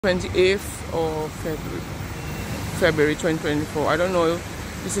28th of February 2024. I don't know.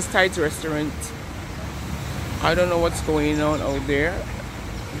 This is Tide's restaurant. I don't know what's going on out there,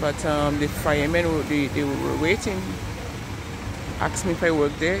 but the firemen they were waiting. Asked me if I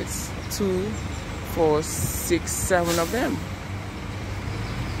work there. It's 2, 4, 6, 7 of them,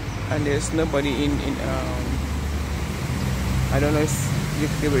 and there's nobody in. I don't know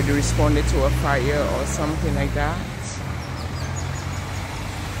if they responded to a fire or something like that.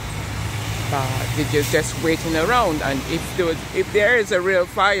 They're just waiting around, and if there is a real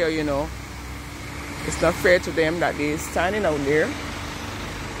fire, you know, it's not fair to them that they're standing out there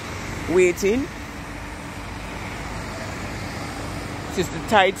waiting. This is the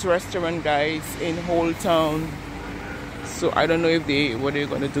Tides restaurant, guys, in Holetown. So I don't know if what they're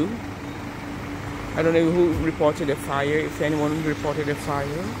gonna do. I don't know who reported the fire, if anyone reported the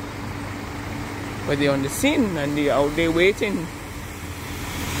fire, but they're on the scene and they're out there waiting.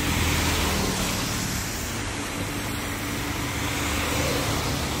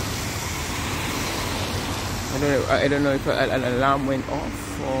 I don't know if an alarm went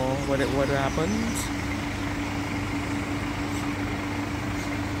off or what happened,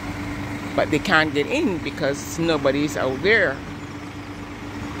 but they can't get in because nobody's out there.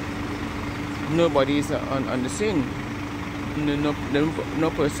 Nobody's on the scene. No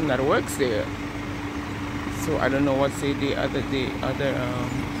person that works there. So I don't know what's the other.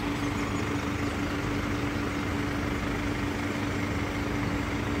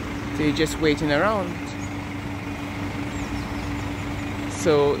 They're just waiting around.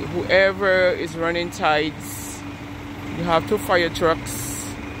 So whoever is running Tides, you have 2 fire trucks.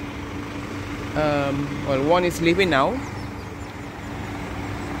 Well, one is leaving now.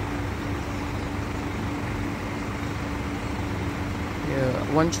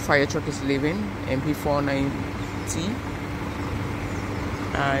 Yeah, 1 fire truck is leaving, MP490,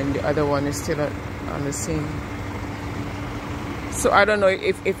 and the other one is still on the scene. So I don't know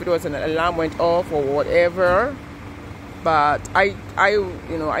if it was an alarm went off or whatever. But I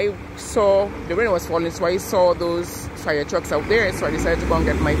saw the rain was falling, so I saw those fire trucks out there. So I decided to go and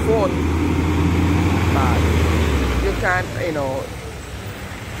get my phone. But you can't,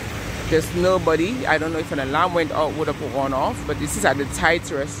 there's nobody. I don't know if an alarm would have gone off. But this is at the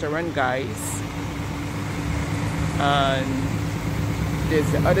Tides restaurant, guys. And there's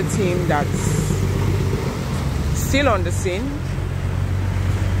the other team that's still on the scene.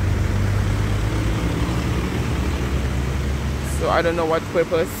 So I don't know what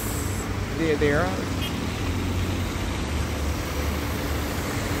purpose they're there.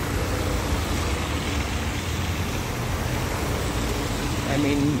 I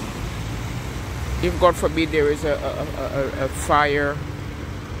mean, if God forbid there is a fire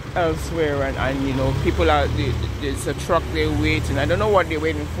elsewhere, and you know, people are, there's a truck there waiting. I don't know what they're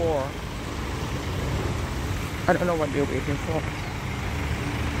waiting for. I don't know what they're waiting for.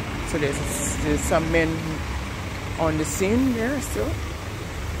 So there's some men on the scene there still,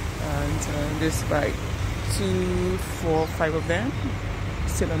 and there's like 2, 4, 5 of them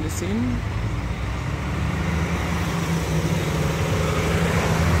still on the scene.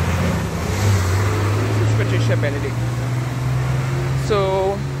 This is Patricia Benedict.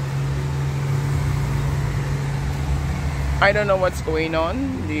 So I don't know what's going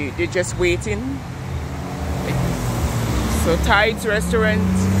on. They're just waiting. So Tides restaurant,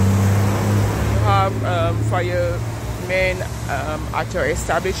 have firemen at your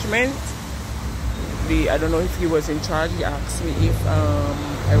establishment. I don't know if he was in charge. He asked me if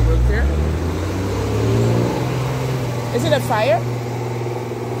I work there. Is it a fire?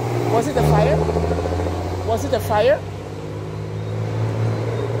 Was it a fire? Was it a fire?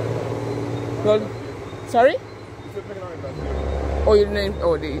 Well, sorry? Oh, you didn't.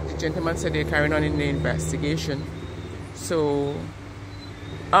 Oh, the gentleman said they're carrying on in the investigation. So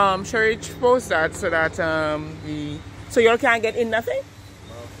Sherry post that so that so y'all can't get in nothing?